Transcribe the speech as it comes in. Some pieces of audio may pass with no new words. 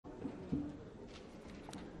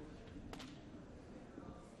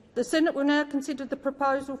The Senate will now consider the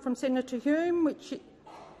proposal from Senator Hume, which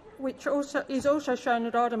is also shown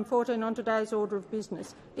at item 14 on today's order of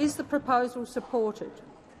business. Is the proposal supported?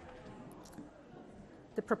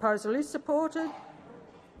 The proposal is supported.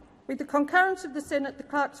 With the concurrence of the Senate, the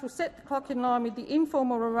clerks will set the clock in line with the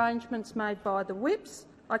informal arrangements made by the whips.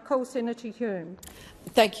 I call Senator Hume.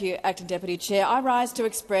 Thank you, Acting Deputy Chair. I rise to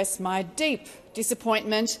express my deep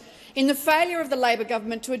disappointment in the failure of the Labor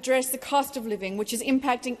government to address the cost of living, which is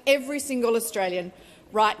impacting every single Australian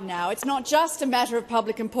right now. It's not just a matter of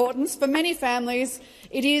public importance. For many families,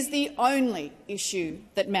 it is the only issue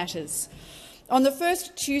that matters. On the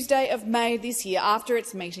first Tuesday of May this year, after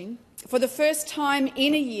its meeting, for the first time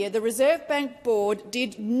in a year, the Reserve Bank Board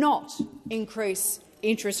did not increase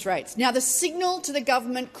interest rates. Now, the signal to the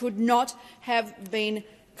government could not have been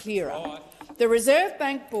clearer. The Reserve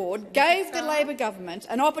Bank Board gave the Labor government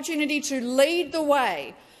an opportunity to lead the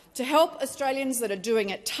way to help Australians that are doing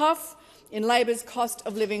it tough in Labor's cost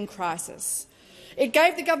of living crisis. It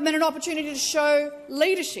gave the government an opportunity to show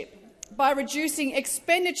leadership by reducing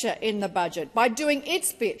expenditure in the budget, by doing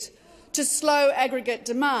its bit to slow aggregate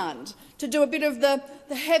demand, to do a bit of the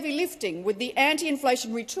heavy lifting with the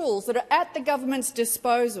anti-inflationary tools that are at the government's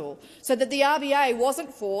disposal, so that the RBA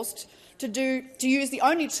wasn't forced to use the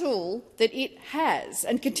only tool that it has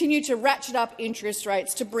and continue to ratchet up interest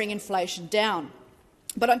rates to bring inflation down.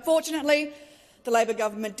 But unfortunately, the Labor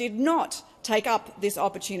government did not take up this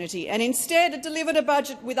opportunity, and instead it delivered a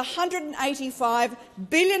budget with $185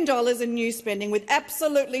 billion in new spending, with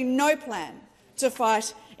absolutely no plan to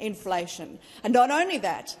fight inflation. And not only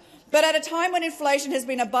that, but at a time when inflation has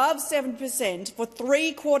been above 7% for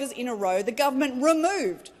 3 quarters in a row, the government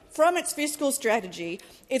removed from its fiscal strategy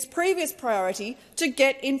its previous priority to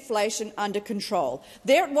get inflation under control.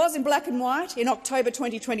 There it was in black and white in October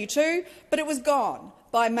 2022, but it was gone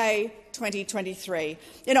by May 2023.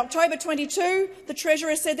 In October 2022, the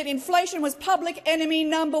Treasurer said that inflation was public enemy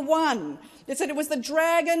number 1. It said it was the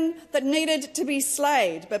dragon that needed to be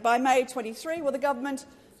slayed. But by May 23, well, the government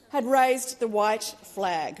had raised the white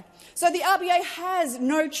flag. So the RBA has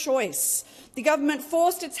no choice. The government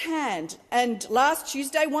forced its hand, and last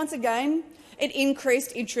Tuesday, once again, it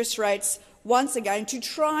increased interest rates once again to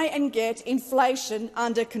try and get inflation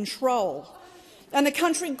under control. And the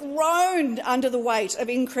country groaned under the weight of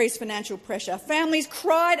increased financial pressure. Families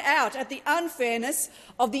cried out at the unfairness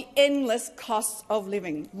of the endless costs of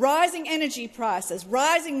living. Rising energy prices,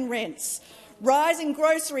 rising rents, rising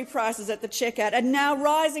grocery prices at the checkout, and now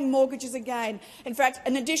rising mortgages again. In fact,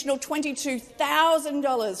 an additional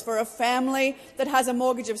 $22,000 for a family that has a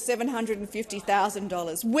mortgage of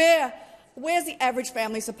 $750,000. Where's the average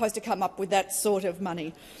family supposed to come up with that sort of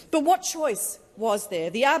money? But what choice was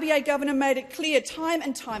there? The RBA governor made it clear time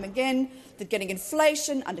and time again that getting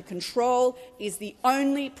inflation under control is the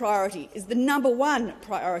only priority, is the number 1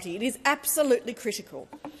 priority. It is absolutely critical.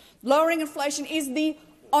 Lowering inflation is the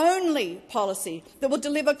only policy that will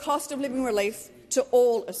deliver cost of living relief to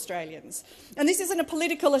all Australians. And this isn't a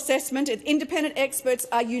political assessment. Independent experts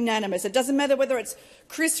are unanimous. It doesn't matter whether it's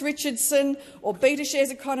Chris Richardson or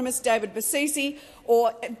BetaShares economist David Basisi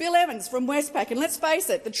or Bill Evans from Westpac. And let's face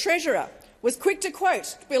it, the Treasurer was quick to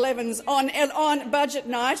quote Bill Evans on budget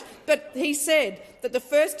night, but he said that the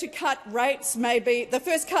first cut to rates may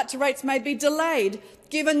be delayed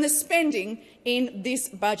given the spending in this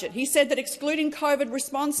budget. He said that excluding COVID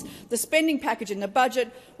response, the spending package in the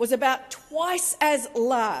budget was about twice as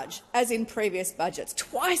large as in previous budgets,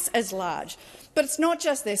 twice as large. But it's not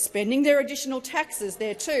just their spending. There are additional taxes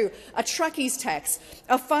there too, a truckies tax,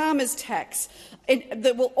 a farmers tax,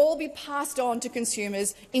 that will all be passed on to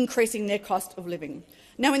consumers, increasing their cost of living.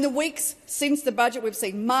 Now, in the weeks since the budget, we've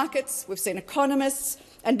seen markets, we've seen economists,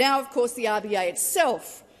 and now, of course, the RBA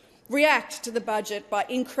itself react to the budget by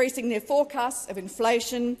increasing their forecasts of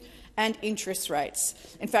inflation and interest rates.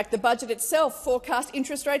 In fact, the budget itself forecast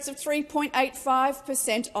interest rates of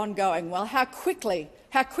 3.85% ongoing. Well, how quickly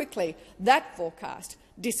that forecast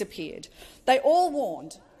disappeared. They all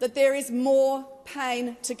warned that there is more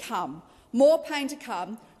pain to come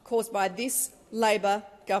caused by this Labor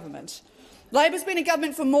government. Labor's been in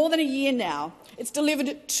government for more than a year now. It's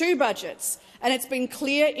delivered 2 budgets, and it's been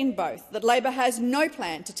clear in both that Labor has no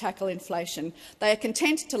plan to tackle inflation. They are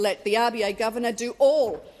content to let the RBA governor do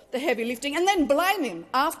all the heavy lifting and then blame him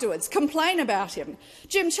afterwards, complain about him.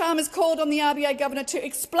 Jim Chalmers called on the RBA governor to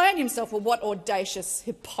explain himself. Well, what audacious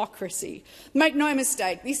hypocrisy. Make no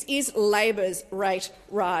mistake, this is Labor's rate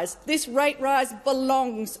rise. This rate rise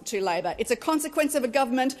belongs to Labor. It's a consequence of a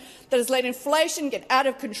government that has let inflation get out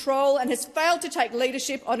of control and has failed to take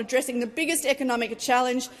leadership on addressing the biggest economic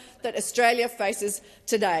challenge that Australia faces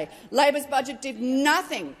today. Labor's budget did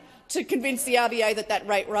nothing to convince the RBA that that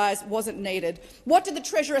rate rise wasn't needed? What did the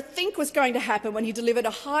Treasurer think was going to happen when he delivered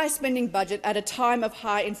a high-spending budget at a time of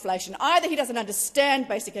high inflation? Either he doesn't understand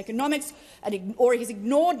basic economics or he's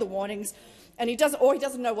ignored the warnings, and he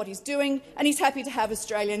doesn't know what he's doing, and he's happy to have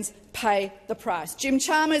Australians pay the price. Jim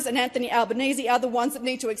Chalmers and Anthony Albanese are the ones that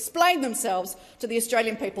need to explain themselves to the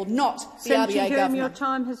Australian people, not the Senator RBA Hume, government. your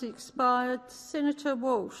time has expired. Senator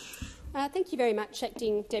Walsh. Thank you very much,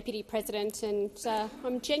 Acting Deputy President. And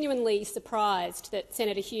I'm genuinely surprised that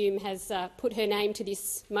Senator Hume has put her name to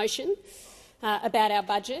this motion about our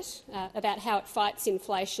budget, about how it fights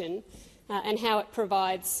inflation and how it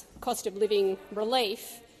provides cost of living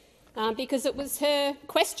relief, because it was her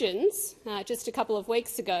questions just a couple of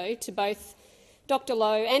weeks ago to both Dr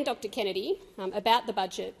Lowe and Dr Kennedy about the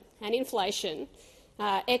budget and inflation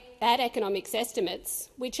at economics estimates,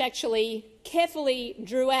 which actually carefully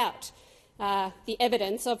drew out the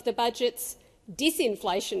evidence of the budget's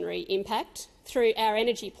disinflationary impact through our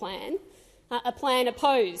energy plan, a plan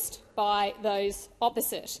opposed by those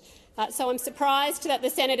opposite. So I'm surprised that the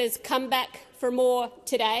senators come back for more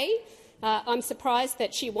today. I'm surprised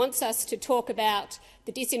that she wants us to talk about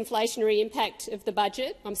the disinflationary impact of the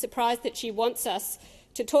budget. I'm surprised that she wants us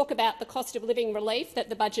to talk about the cost of living relief that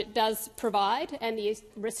the budget does provide and the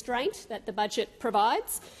restraint that the budget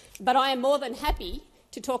provides. But I am more than happy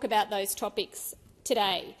to talk about those topics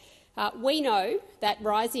today. We know that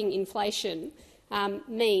rising inflation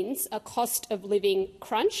means a cost of living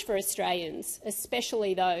crunch for Australians,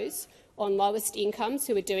 especially those on lowest incomes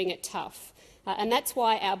who are doing it tough. And that's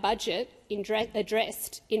why our budget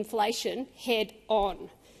addressed inflation head-on.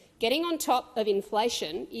 Getting on top of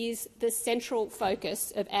inflation is the central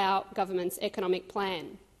focus of our government's economic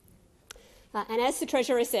plan. And as the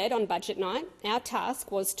Treasurer said on budget night, our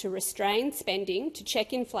task was to restrain spending to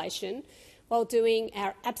check inflation while doing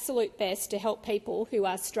our absolute best to help people who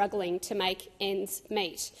are struggling to make ends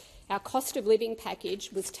meet. Our cost of living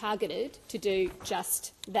package was targeted to do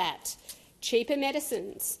just that. Cheaper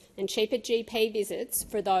medicines and cheaper GP visits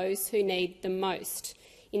for those who need them most.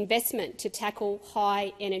 Investment to tackle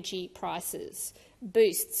high energy prices.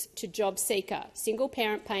 Boosts to job seeker, single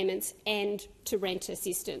parent payments and to rent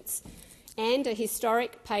assistance. And a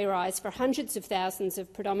historic pay rise for hundreds of thousands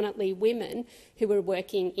of predominantly women who are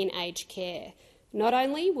working in aged care. Not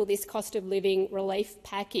only will this cost of living relief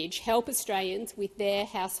package help Australians with their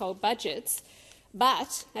household budgets,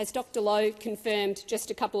 but, as Dr Lowe confirmed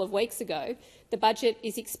just a couple of weeks ago, the budget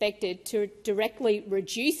is expected to directly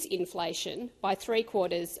reduce inflation by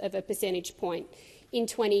 0.75 of a percentage point in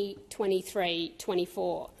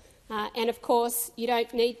 2023-24. And, of course, you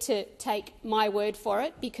don't need to take my word for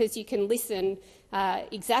it, because you can listen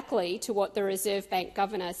exactly to what the Reserve Bank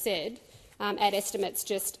Governor said at estimates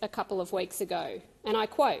just a couple of weeks ago. And I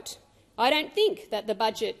quote, "I don't think that the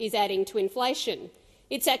budget is adding to inflation.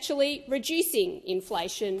 It's actually reducing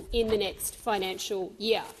inflation in the next financial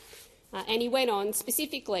year." And he went on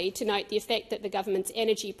specifically to note the effect that the government's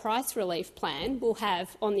energy price relief plan will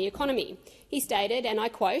have on the economy. He stated, and I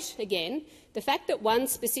quote again, "The fact that one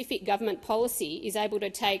specific government policy is able to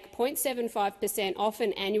take 0.75% off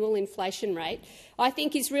an annual inflation rate, I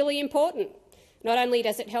think is really important. Not only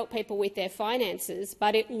does it help people with their finances,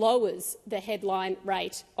 but it lowers the headline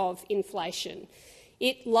rate of inflation."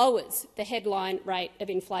 It lowers the headline rate of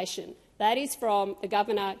inflation. That is from the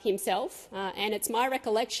Governor himself, and it's my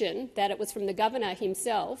recollection that it was from the Governor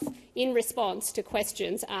himself in response to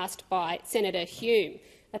questions asked by Senator Hume.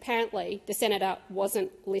 Apparently, the senator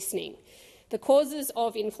wasn't listening. The causes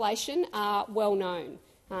of inflation are well known.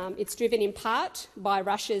 It's driven in part by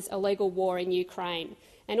Russia's illegal war in Ukraine,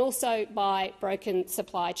 and also by broken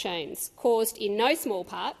supply chains, caused in no small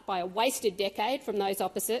part by a wasted decade from those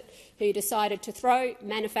opposite who decided to throw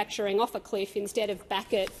manufacturing off a cliff instead of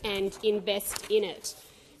back it and invest in it.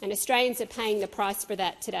 And Australians are paying the price for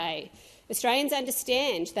that today. Australians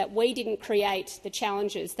understand that we didn't create the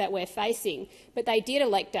challenges that we're facing, but they did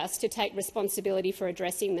elect us to take responsibility for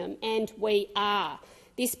addressing them, and we are.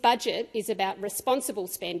 This budget is about responsible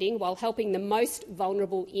spending while helping the most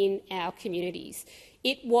vulnerable in our communities.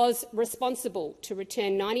 It was responsible to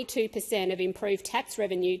return 92% of improved tax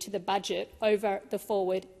revenue to the budget over the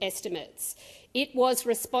forward estimates. It was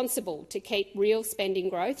responsible to keep real spending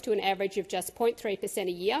growth to an average of just 0.3%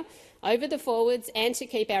 a year over the forwards, and to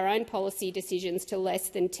keep our own policy decisions to less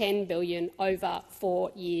than $10 billion over 4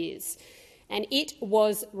 years. And it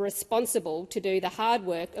was responsible to do the hard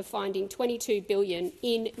work of finding $22 billion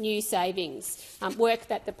in new savings, work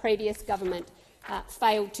that the previous government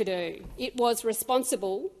failed to do. It was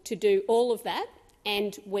responsible to do all of that,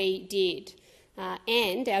 and we did.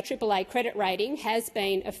 and our AAA credit rating has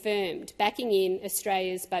been affirmed, backing in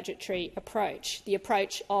Australia's budgetary approach, the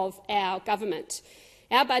approach of our government.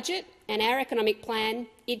 Our budget and our economic plan,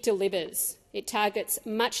 it delivers. It targets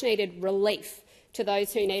much-needed relief to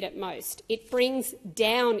those who need it most. It brings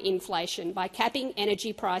down inflation by capping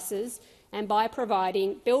energy prices and by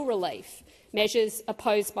providing bill relief, measures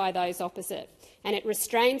opposed by those opposite. And it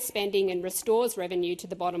restrains spending and restores revenue to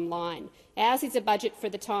the bottom line. Ours is a budget for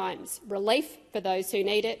the times, relief for those who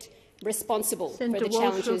need it, responsible Senator for the Walsh,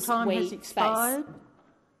 challenges time we has expired. face.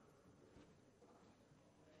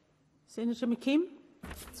 Senator McKim.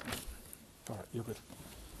 All right, you're good.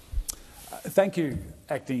 Thank you,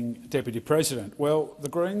 Acting Deputy President. Well, the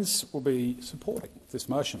Greens will be supporting this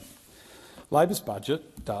motion. Labor's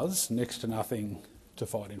budget does next to nothing to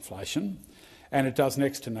fight inflation, and it does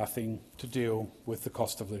next to nothing to deal with the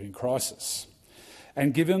cost of living crisis.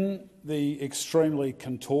 And given the extremely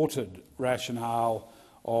contorted rationale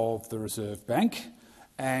of the Reserve Bank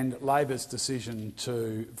and Labor's decision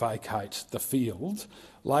to vacate the field,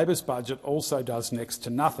 Labor's budget also does next to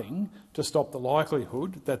nothing to stop the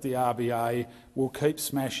likelihood that the RBA will keep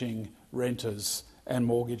smashing renters and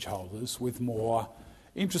mortgage holders with more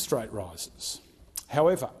interest rate rises.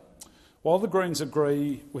 However, while the Greens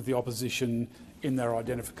agree with the opposition in their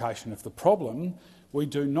identification of the problem, we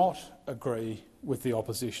do not agree with the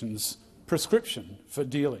opposition's prescription for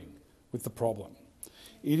dealing with the problem.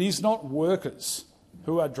 It is not workers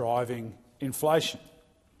who are driving inflation.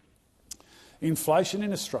 Inflation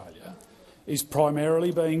in Australia is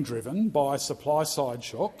primarily being driven by supply-side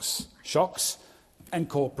shocks and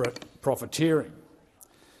corporate profiteering.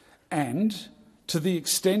 And to the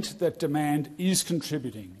extent that demand is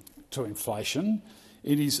contributing to inflation,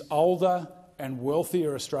 it is older and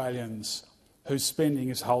wealthier Australians whose spending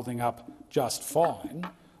is holding up just fine,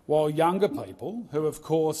 while younger people, who of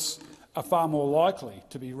course are far more likely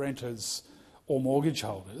to be renters or mortgage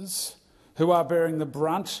holders, who are bearing the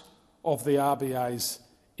brunt of the RBA's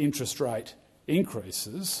interest rate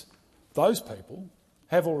increases, those people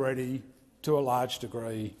have already, to a large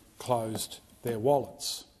degree, closed their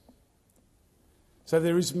wallets. So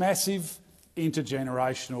there is massive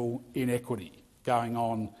intergenerational inequity going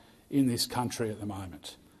on in this country at the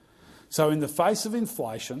moment. So in the face of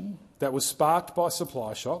inflation that was sparked by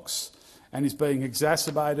supply shocks and is being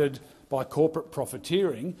exacerbated by corporate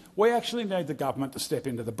profiteering, we actually need the government to step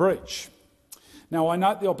into the breach. Now, I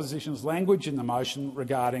note the opposition's language in the motion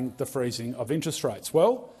regarding the freezing of interest rates.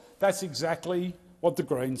 Well, that's exactly what the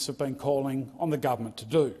Greens have been calling on the government to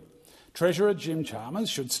do. Treasurer Jim Chalmers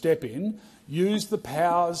should step in, use the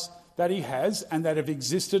powers that he has and that have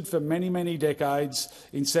existed for many, many decades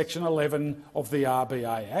in Section 11 of the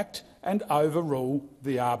RBA Act and overrule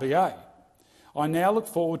the RBA. I now look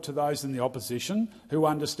forward to those in the opposition who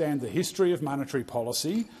understand the history of monetary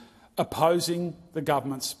policy opposing the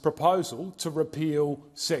government's proposal to repeal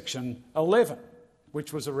Section 11,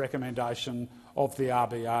 which was a recommendation of the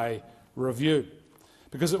RBA review.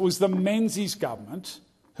 Because it was the Menzies government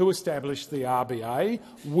who established the RBA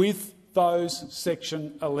with those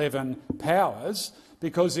Section 11 powers,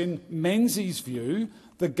 because in Menzies' view,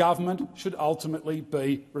 the government should ultimately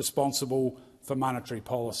be responsible for monetary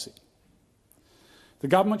policy. The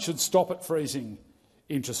government should not stop at freezing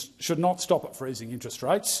interest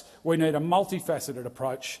rates. We need a multifaceted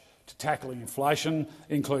approach to tackling inflation,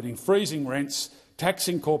 including freezing rents,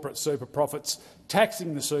 taxing corporate super profits,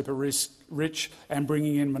 taxing the super rich and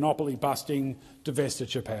bringing in monopoly-busting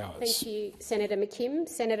divestiture powers. Thank you, Senator McKim.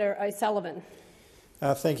 Senator O'Sullivan.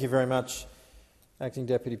 Thank you very much, Acting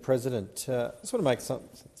Deputy President. I just want to make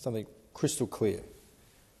something crystal clear.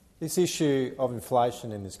 This issue of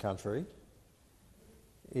inflation in this country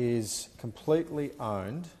is completely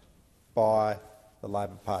owned by the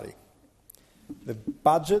Labor Party. The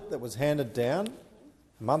budget that was handed down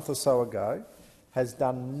a month or so ago has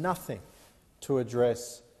done nothing to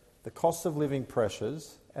address the cost of living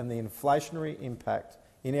pressures and the inflationary impact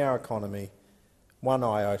in our economy one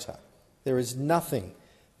iota. There is nothing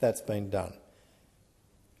that's been done.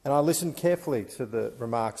 And I listened carefully to the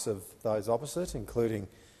remarks of those opposite, including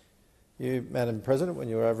you, Madam President, when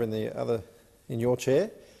you were over in your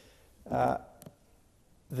chair. Acting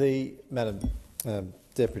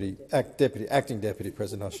Deputy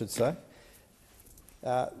President, I should say.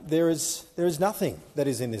 There is nothing that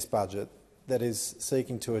is in this budget that is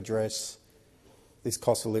seeking to address this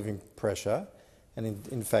cost of living pressure and,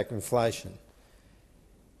 in fact, inflation.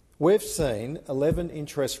 We've seen 11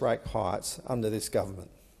 interest rate hikes under this government.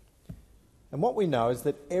 And what we know is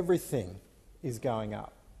that everything is going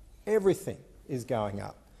up. Everything is going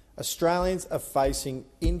up. Australians are facing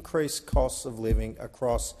increased costs of living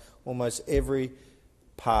across almost every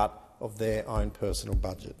part of their own personal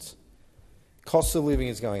budgets. Cost of living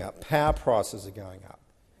is going up, power prices are going up,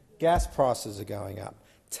 gas prices are going up,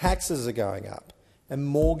 taxes are going up, and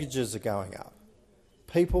mortgages are going up.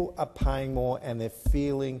 People are paying more and they're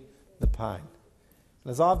feeling the pain.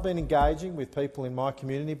 And as I've been engaging with people in my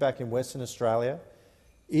community back in Western Australia,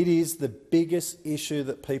 it is the biggest issue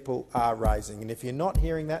that people are raising. And if you're not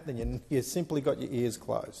hearing that, then you've simply got your ears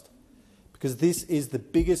closed, because this is the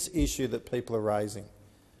biggest issue that people are raising.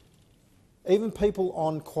 Even people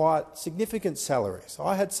on quite significant salaries.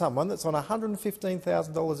 I had someone that's on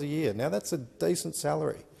 $115,000 a year. Now, that's a decent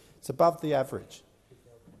salary. It's above the average.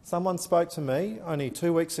 Someone spoke to me only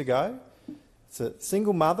 2 weeks ago. It's a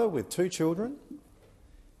single mother with 2 children.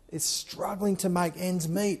 Is struggling to make ends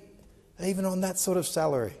meet, even on that sort of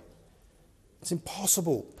salary. It's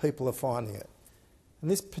impossible, people are finding it.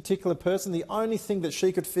 And this particular person, the only thing that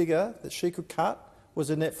she could figure that she could cut was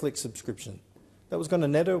a Netflix subscription. That was going to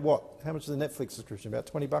net her what? How much is a Netflix subscription? About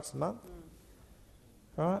 $20 a month?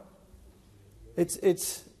 Right? This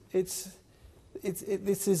is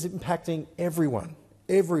impacting everyone.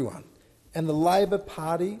 Everyone. And the Labor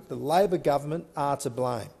Party, the Labor government are to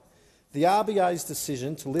blame. The RBA's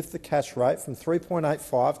decision to lift the cash rate from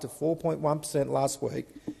 3.85% to 4.1% last week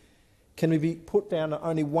can be put down to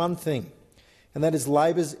only one thing, and that is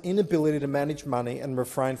Labor's inability to manage money and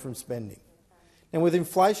refrain from spending. And with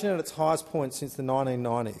inflation at its highest point since the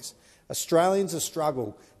 1990s, Australians have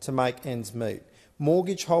struggled to make ends meet.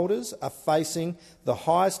 Mortgage holders are facing the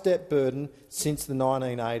highest debt burden since the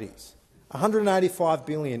 1980s. $185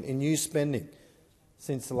 billion in new spending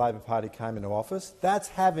since the Labor Party came into office. That's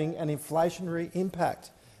having an inflationary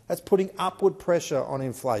impact. That's putting upward pressure on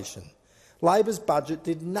inflation. Labor's budget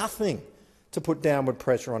did nothing to put downward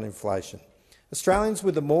pressure on inflation. Australians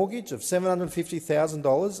with a mortgage of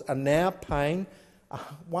 $750,000 are now paying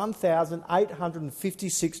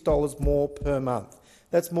 $1,856 more per month.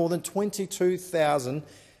 That's more than $22,000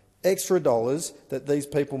 extra dollars that these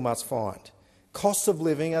people must find. Cost of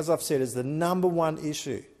living, as I've said, is the #1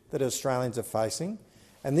 issue that Australians are facing.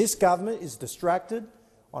 And this government is distracted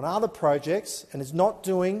on other projects and is not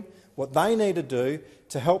doing what they need to do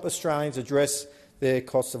to help Australians address their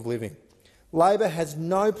cost of living. Labor has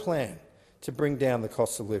no plan to bring down the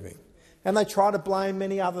cost of living. And they try to blame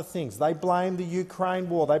many other things. They blame the Ukraine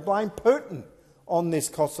war. They blame Putin on this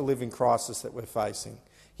cost of living crisis that we're facing.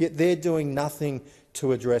 Yet they're doing nothing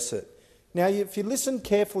to address it. Now, if you listen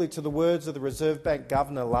carefully to the words of the Reserve Bank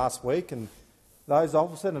Governor last week, and those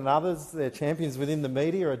opposite and others, their champions within the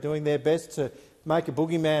media, are doing their best to make a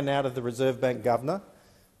boogeyman out of the Reserve Bank Governor.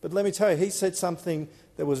 But let me tell you, he said something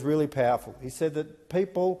that was really powerful. He said that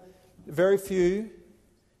people, very few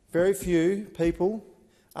people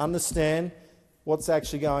understand what's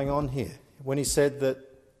actually going on here, when he said that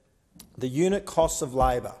the unit cost of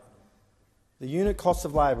labour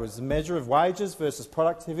is the measure of wages versus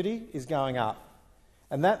productivity, is going up.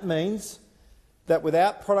 And that means that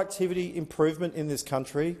without productivity improvement in this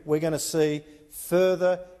country, we're going to see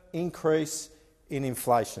further increase in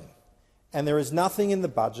inflation. And there is nothing in the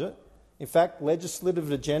budget, in fact,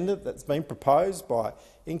 legislative agenda that's been proposed by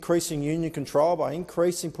increasing union control, by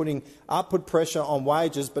putting upward pressure on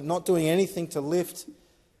wages, but not doing anything to lift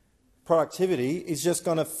productivity, is just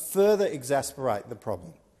going to further exacerbate the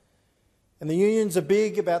problem. And the unions are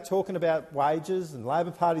big about talking about wages, and the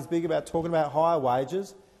Labor Party is big about talking about higher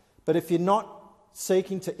wages. But if you're not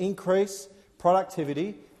seeking to increase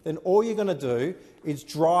productivity, then all you're going to do is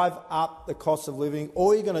drive up the cost of living.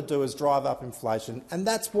 All you're going to do is drive up inflation. And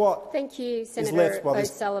that's what Thank you, Senator is left by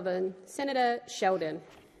this. O'Sullivan. Senator Sheldon.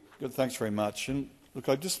 Good, thanks very much. And look,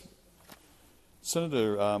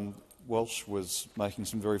 Senator Walsh was making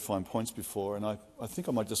some very fine points before, and I think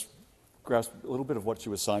I might just grasp a little bit of what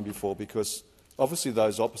you were saying before, because obviously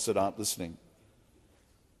those opposite aren't listening.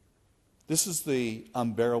 This is the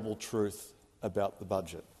unbearable truth about the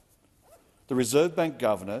budget. The Reserve Bank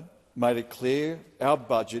Governor made it clear our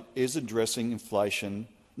budget is addressing inflation,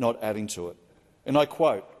 not adding to it. And I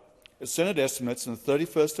quote, "At Senate estimates on the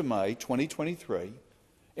 31st of May 2023,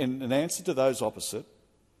 in an answer to those opposite,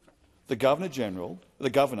 the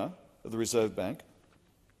Governor of the Reserve Bank,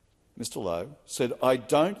 Mr Lowe, said, 'I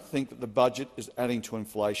don't think that the budget is adding to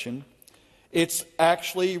inflation. It's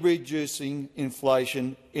actually reducing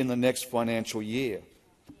inflation in the next financial year.'"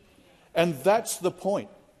 And that's the point.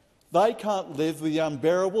 They can't live with the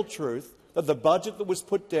unbearable truth that the budget that was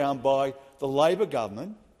put down by the Labor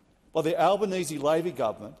government, by the Albanese Labor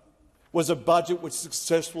government, was a budget which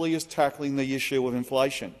successfully is tackling the issue of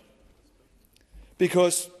inflation.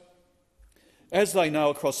 Because as they know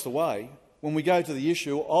across the way, when we go to the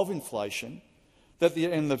issue of inflation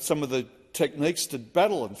some of the techniques to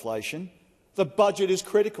battle inflation, the budget is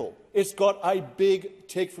critical. It's got a big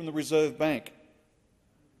tick from the Reserve Bank.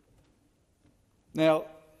 Now,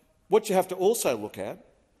 what you have to also look at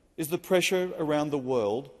is the pressure around the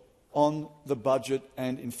world on the budget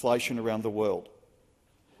and inflation around the world.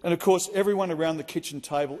 And of course, everyone around the kitchen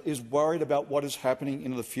table is worried about what is happening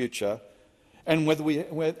in the future and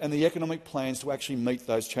the economic plans to actually meet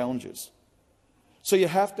those challenges. So you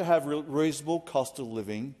have to have reasonable cost of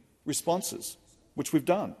living responses, which we've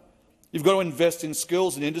done. You've got to invest in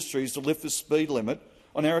skills and industries to lift the speed limit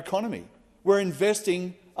on our economy. We're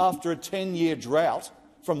investing after a 10-year drought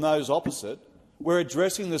from those opposite. We're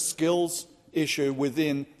addressing the skills issue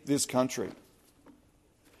within this country.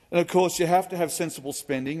 And of course, you have to have sensible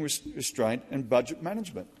spending, restraint and budget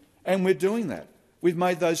management. And we're doing that. We've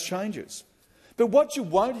made those changes. But what you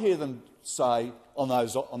won't hear them say on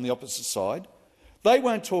the opposite side, they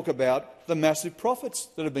won't talk about the massive profits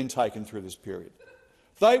that have been taken through this period.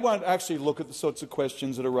 They won't actually look at the sorts of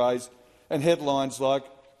questions that are raised and headlines like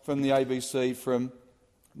from the ABC from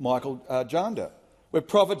Michael Janda, where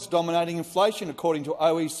profits dominating inflation according to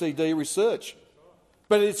OECD research.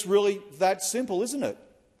 But it's really that simple, isn't it?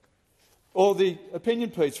 Or the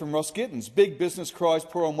opinion piece from Ross Gittins, big business cries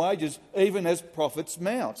poor on wages even as profits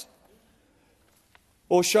mount.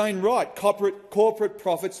 Or Shane Wright, corporate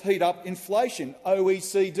profits heat up inflation,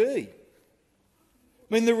 OECD. I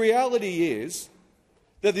mean, the reality is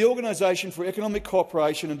that the Organisation for Economic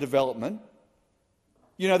Cooperation and Development,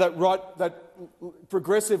 that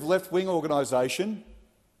progressive left-wing organisation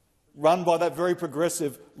run by that very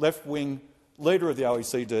progressive left-wing leader of the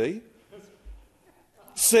OECD,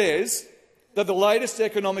 says that the latest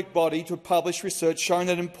economic body to publish research showing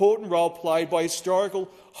an important role played by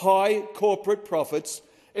historical high corporate profits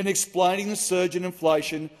in explaining the surge in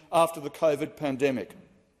inflation after the COVID pandemic.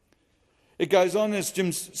 It goes on, as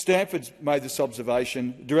Jim Stanford's made this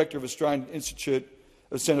observation, Director of Australian Institute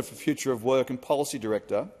of Centre for Future of Work and Policy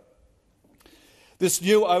Director, this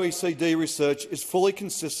new OECD research is fully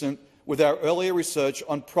consistent with our earlier research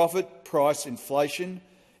on profit price inflation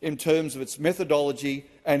in terms of its methodology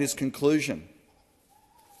and its conclusion.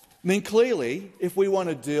 I mean, clearly, if we want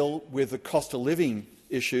to deal with the cost of living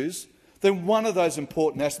issues, then one of those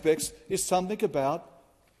important aspects is something about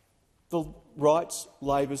the rights,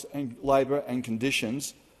 labour and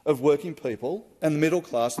conditions of working people and the middle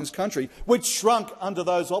class in this country, which shrunk under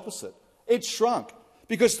those opposite. It shrunk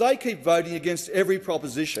because they keep voting against every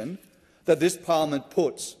proposition that this parliament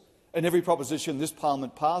puts and every proposition this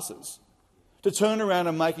parliament passes to turn around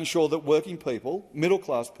and making sure that working people,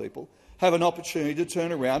 middle-class people, have an opportunity to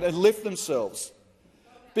turn around and lift themselves.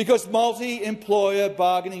 Because multi-employer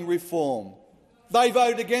bargaining reform, they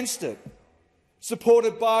voted against it.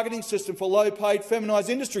 Supported bargaining system for low-paid feminised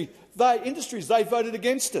industries, they voted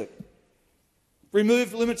against it.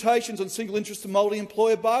 Removed limitations on single-interest and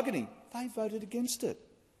multi-employer bargaining, they voted against it.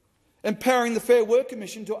 Empowering the Fair Work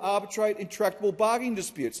Commission to arbitrate intractable bargaining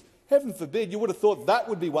disputes. Heaven forbid, you would have thought that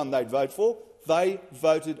would be one they'd vote for. They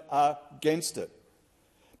voted against it.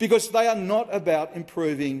 Because they are not about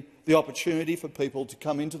improving the opportunity for people to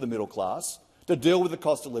come into the middle class, to deal with the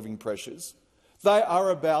cost of living pressures. They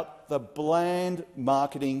are about the bland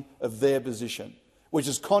marketing of their position, which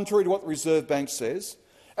is contrary to what the Reserve Bank says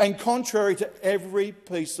and contrary to every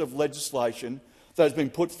piece of legislation that has been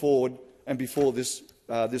put forward and before this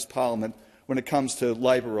parliament when it comes to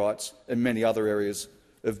labour rights and many other areas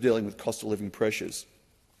of dealing with cost of living pressures.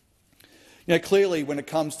 Clearly, when it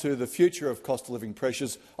comes to the future of cost of living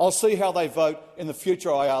pressures, I'll see how they vote in the future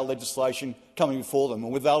IR legislation coming before them,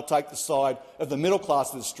 and whether they'll take the side of the middle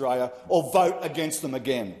class of Australia or vote against them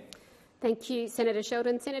again. Thank you, Senator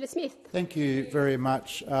Sheldon. Senator Smith. Thank you very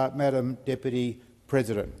much, Madam Deputy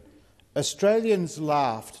President. Australians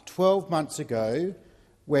laughed 12 months ago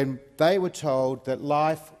when they were told that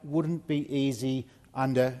life wouldn't be easy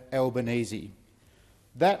under Albanese.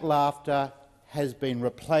 That laughter has been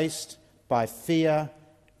replaced by fear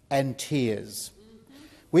and tears.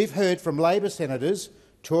 We've heard from Labor senators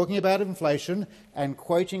talking about inflation and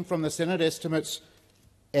quoting from the Senate estimates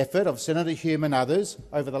effort of Senator Hume and others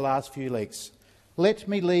over the last few weeks. Let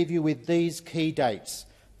me leave you with these key dates.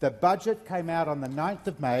 The budget came out on the 9th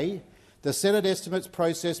of May. The Senate estimates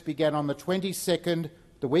process began on the 22nd,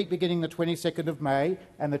 the week beginning the 22nd of May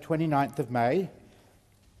and the 29th of May.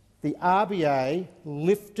 The RBA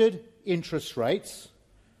lifted interest rates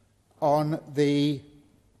on the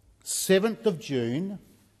 7th of June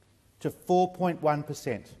to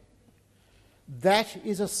 4.1%. That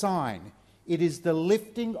is a sign. It is the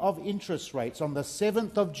lifting of interest rates on the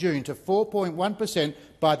 7th of June to 4.1%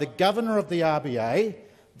 by the Governor of the RBA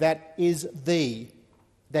that is the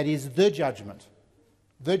judgment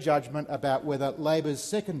about whether Labor's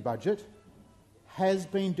second budget has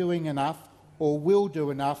been doing enough or will do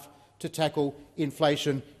enough to tackle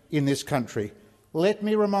inflation in this country. Let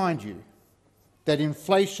me remind you that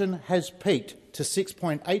inflation has peaked to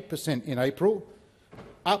 6.8% in April,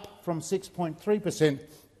 up from 6.3%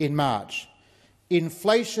 in March.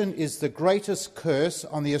 Inflation is the greatest curse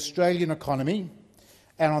on the Australian economy,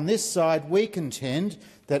 and on this side we contend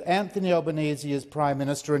that Anthony Albanese as Prime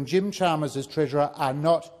Minister and Jim Chalmers as Treasurer are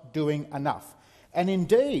not doing enough. And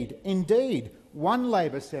indeed, one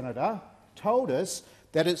Labor senator told us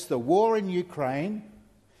that it's the war in Ukraine,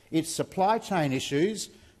 it's supply chain issues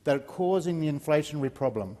that are causing the inflationary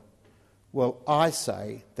problem. Well, I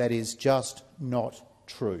say that is just not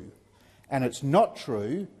true. And it's not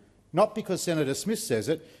true, not because Senator Smith says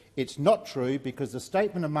it, it's not true because the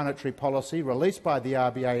Statement of Monetary Policy released by the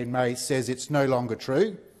RBA in May says it's no longer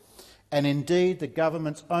true. And indeed, the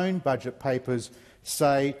government's own budget papers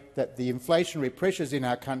say that the inflationary pressures in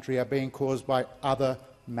our country are being caused by other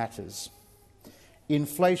matters.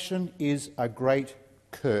 Inflation is a great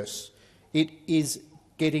curse. It is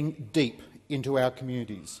getting deep into our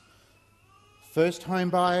communities. First home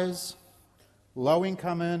buyers,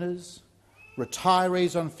 low-income earners,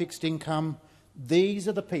 retirees on fixed income, these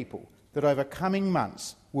are the people that over coming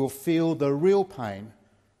months will feel the real pain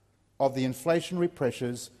of the inflationary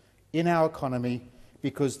pressures in our economy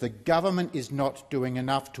because the government is not doing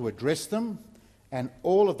enough to address them, and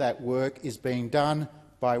all of that work is being done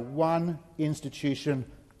by one institution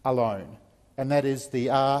alone, and that is the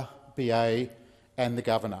RBA and the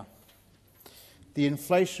Governor. The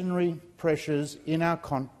inflationary pressures in our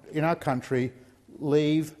country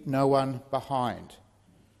leave no one behind.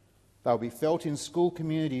 They'll be felt in school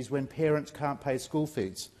communities when parents can't pay school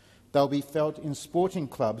fees. They'll be felt in sporting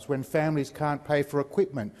clubs when families can't pay for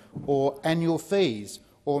equipment or annual fees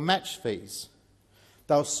or match fees.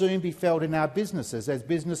 They'll soon be felt in our businesses as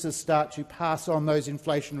businesses start to pass on those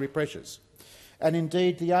inflationary pressures. And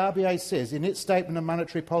indeed, the RBA says in its Statement of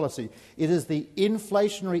Monetary Policy it is the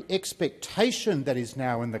inflationary expectation that is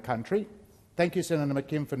now in the country. Thank you, Senator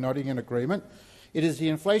McKim, for nodding in agreement. It is the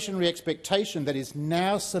inflationary expectation that is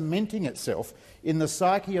now cementing itself in the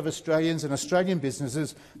psyche of Australians and Australian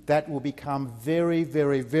businesses that will become very,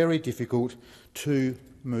 very, very difficult to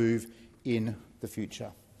move in the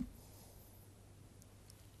future.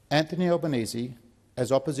 Anthony Albanese,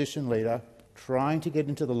 as opposition leader, trying to get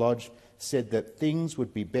into the Lodge, said that things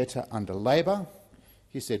would be better under Labor.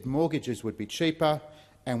 He said mortgages would be cheaper,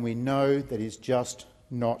 and we know that is just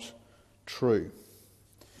not true.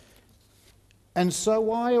 And so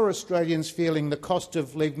why are Australians feeling the cost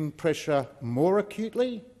of living pressure more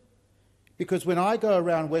acutely? Because when I go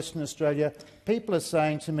around Western Australia, people are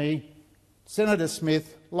saying to me, Senator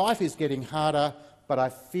Smith, life is getting harder, but I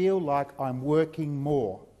feel like I'm working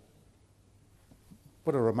more.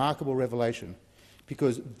 What a remarkable revelation,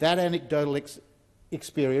 because that anecdotal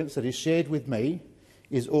experience that is shared with me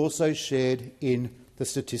is also shared in the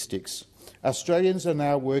statistics. Australians are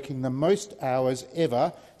now working the most hours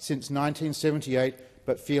ever since 1978,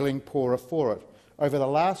 but feeling poorer for it. Over the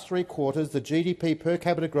last 3 quarters, the GDP per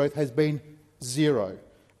capita growth has been 0.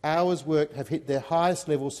 Hours worked have hit their highest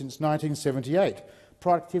level since 1978.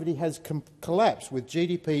 Productivity has collapsed, with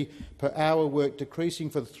GDP per hour worked decreasing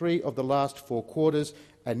for 3 of the last 4 quarters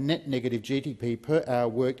and net negative GDP per hour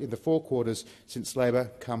worked in the 4 quarters since Labor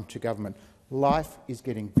come to government. Life is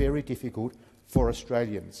getting very difficult for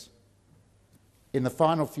Australians. In the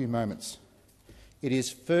final few moments, it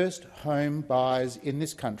is first home buyers in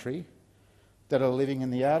this country that are living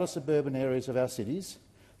in the outer suburban areas of our cities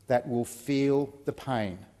that will feel the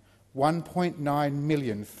pain. 1.9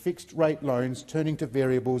 million fixed-rate loans turning to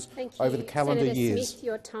variables over the calendar years. Senator Smith,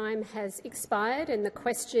 your time has expired, and the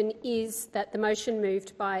question is that the motion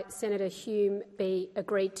moved by Senator Hume be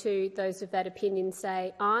agreed to. Those of that opinion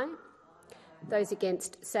say aye. Those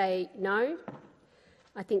against say no.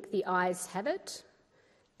 I think the ayes have it.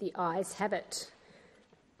 The ayes have it.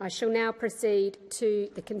 I shall now proceed to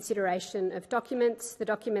the consideration of documents. The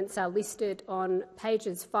documents are listed on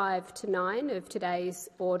pages 5 to 9 of today's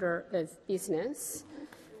order of business.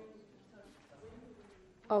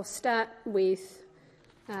 I'll start with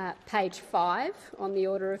page 5 on the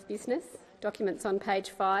order of business, documents on page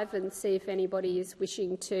 5, and see if anybody is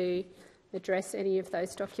wishing to address any of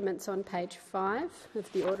those documents on page 5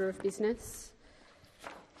 of the order of business.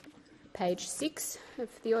 Page 6 of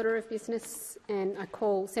the order of business, and I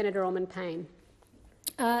call Senator Orman-Payne.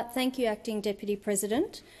 Thank you, Acting Deputy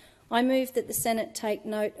President. I move that the Senate take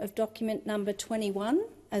note of document number 21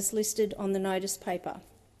 as listed on the notice paper.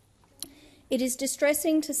 It is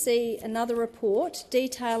distressing to see another report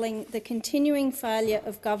detailing the continuing failure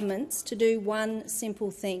of governments to do one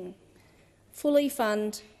simple thing: fully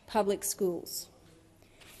fund public schools.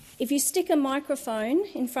 If you stick a microphone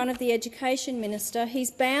in front of the Education Minister,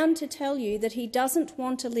 he's bound to tell you that he doesn't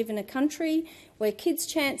want to live in a country where kids'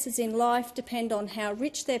 chances in life depend on how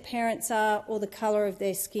rich their parents are or the colour of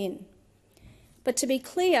their skin. But to be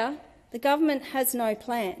clear, the government has no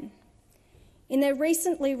plan. In their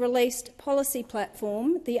recently released policy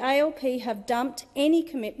platform, the ALP have dumped any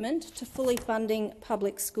commitment to fully funding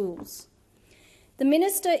public schools. The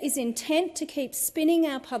minister is intent to keep spinning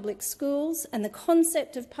our public schools and the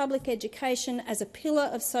concept of public education as a pillar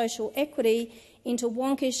of social equity into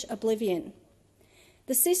wonkish oblivion.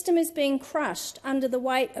 The system is being crushed under the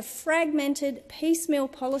weight of fragmented, piecemeal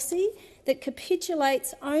policy that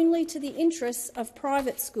capitulates only to the interests of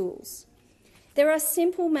private schools. There are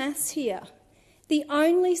simple maths here. The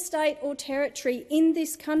only state or territory in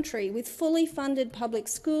this country with fully funded public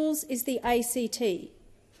schools is the ACT.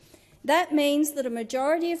 That means that a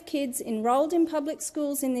majority of kids enrolled in public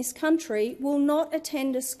schools in this country will not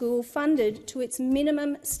attend a school funded to its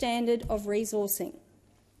minimum standard of resourcing.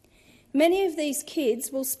 Many of these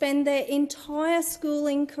kids will spend their entire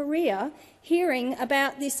schooling career hearing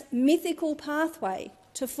about this mythical pathway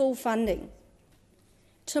to full funding.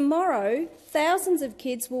 Tomorrow, thousands of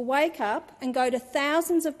kids will wake up and go to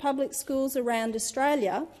thousands of public schools around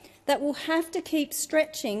Australia that will have to keep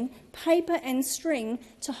stretching paper and string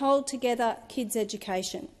to hold together kids'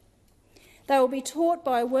 education. They will be taught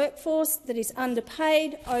by a workforce that is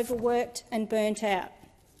underpaid, overworked and burnt out.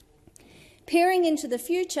 Peering into the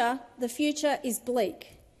future is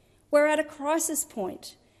bleak. We're at a crisis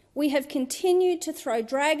point. We have continued to throw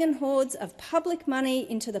dragon hordes of public money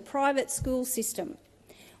into the private school system,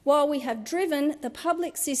 while we have driven the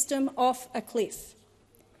public system off a cliff.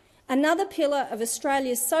 Another pillar of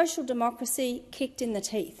Australia's social democracy kicked in the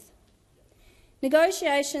teeth.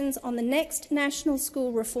 Negotiations on the next National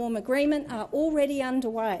School Reform Agreement are already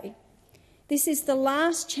underway. This is the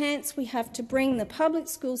last chance we have to bring the public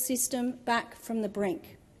school system back from the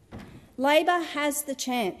brink. Labor has the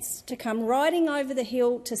chance to come riding over the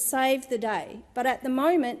hill to save the day, but at the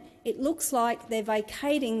moment it looks like they're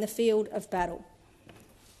vacating the field of battle.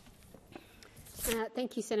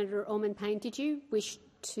 Thank you, Senator Allman-Payne. Did you wish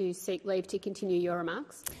to seek leave to continue your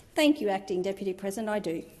remarks? Thank you, Acting Deputy President. I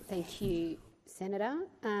do. Thank you, Senator.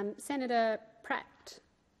 Senator Pratt.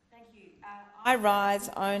 Thank you. I rise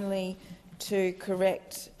only to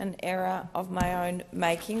correct an error of my own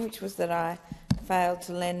making, which was that I failed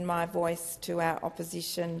to lend my voice to our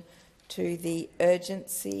opposition to the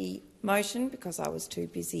urgency motion because I was too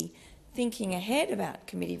busy thinking ahead about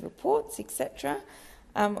committee reports, etc.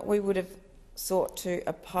 We would have sought to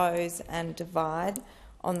oppose and divide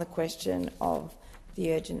on the question of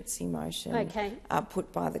the urgency motion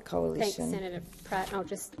put by the coalition. Thanks, Senator Pratt. I'll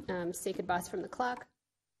just seek advice from the clerk.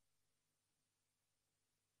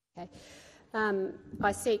 Okay.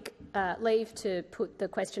 I seek leave to put the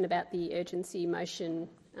question about the urgency motion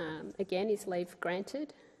again. Is leave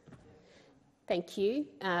granted? Thank you.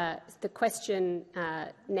 The question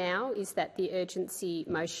now is that the urgency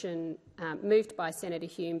motion moved by Senator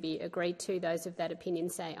Hume be agreed to. Those of that opinion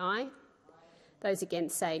say aye. Those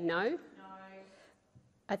against say no. No.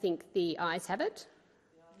 I think the ayes have it.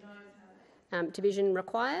 No. Division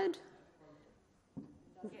required?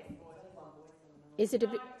 Is it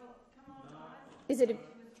a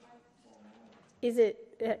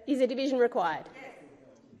division required?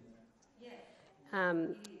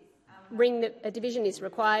 A division is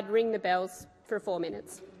required. Ring the bells for 4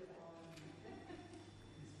 minutes.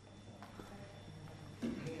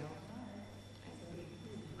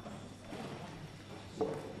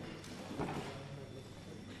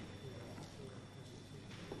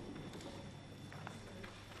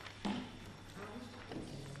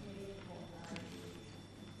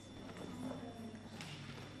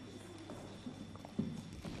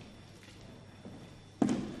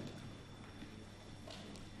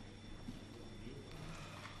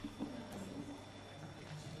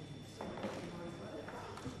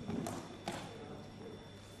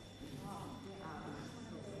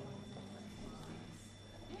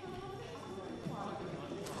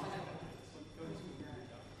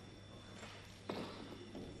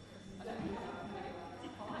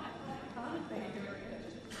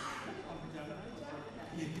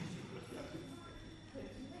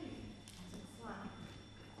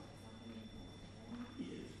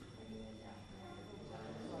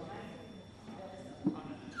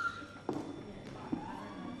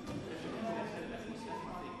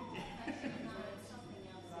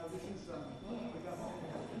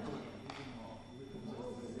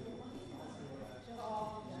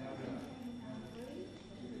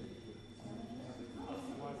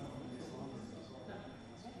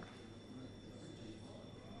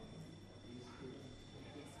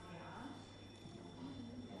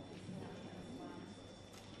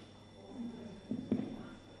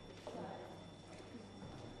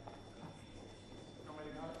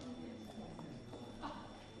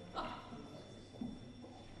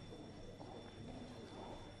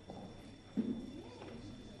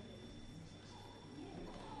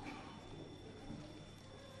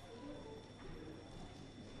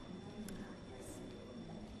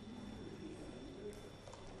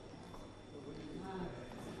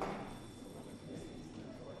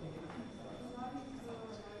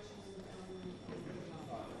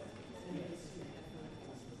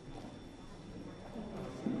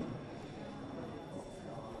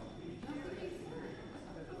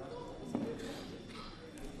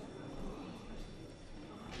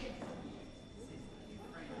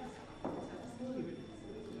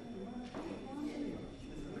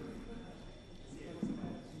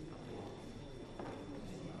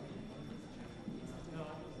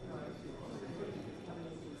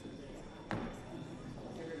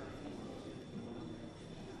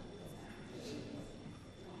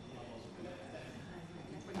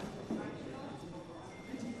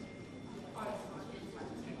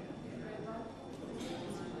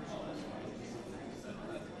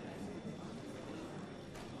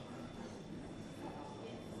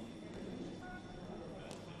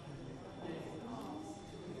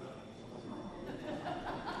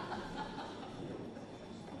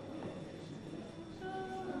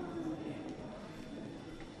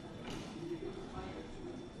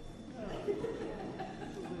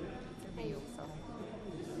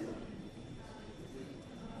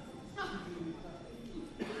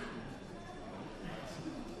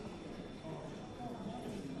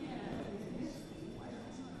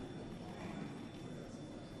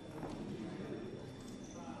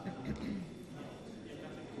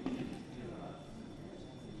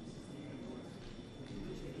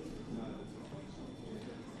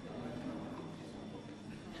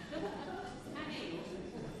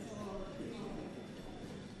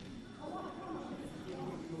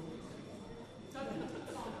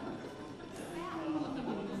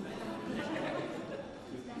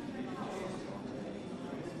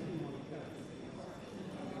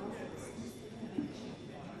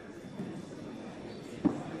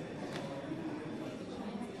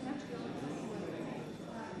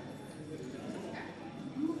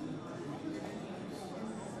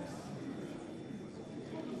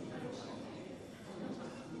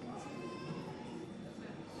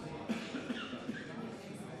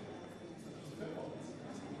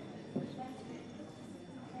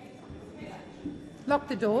 Lock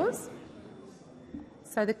the doors.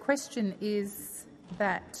 So the question is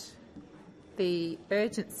that the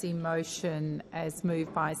urgency motion as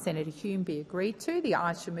moved by Senator Hume be agreed to. The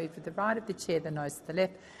ayes shall move to the right of the chair, the noes to the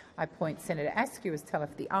left. I appoint Senator Askew as teller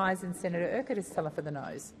for the ayes and Senator Urquhart as teller for the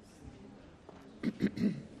noes.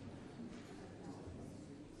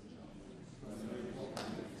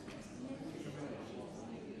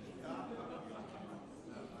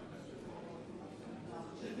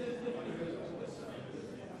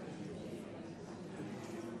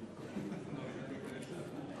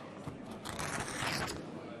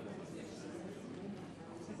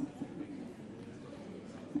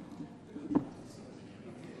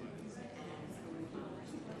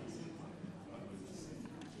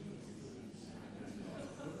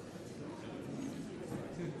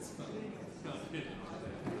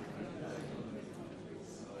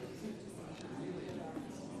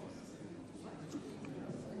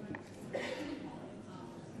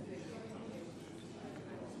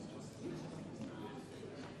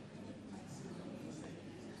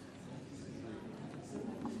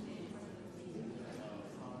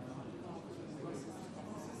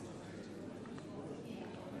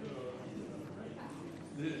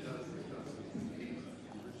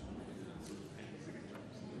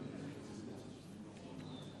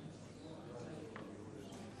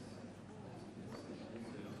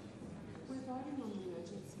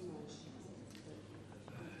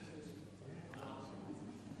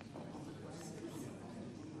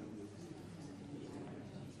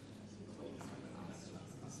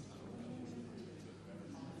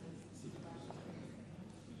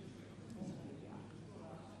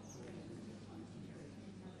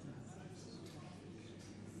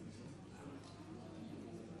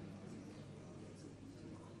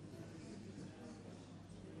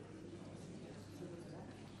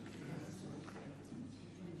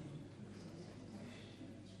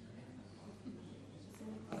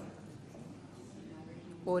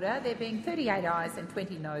 Order. There being 38 ayes and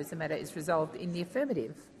 20 noes, the matter is resolved in the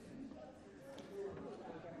affirmative.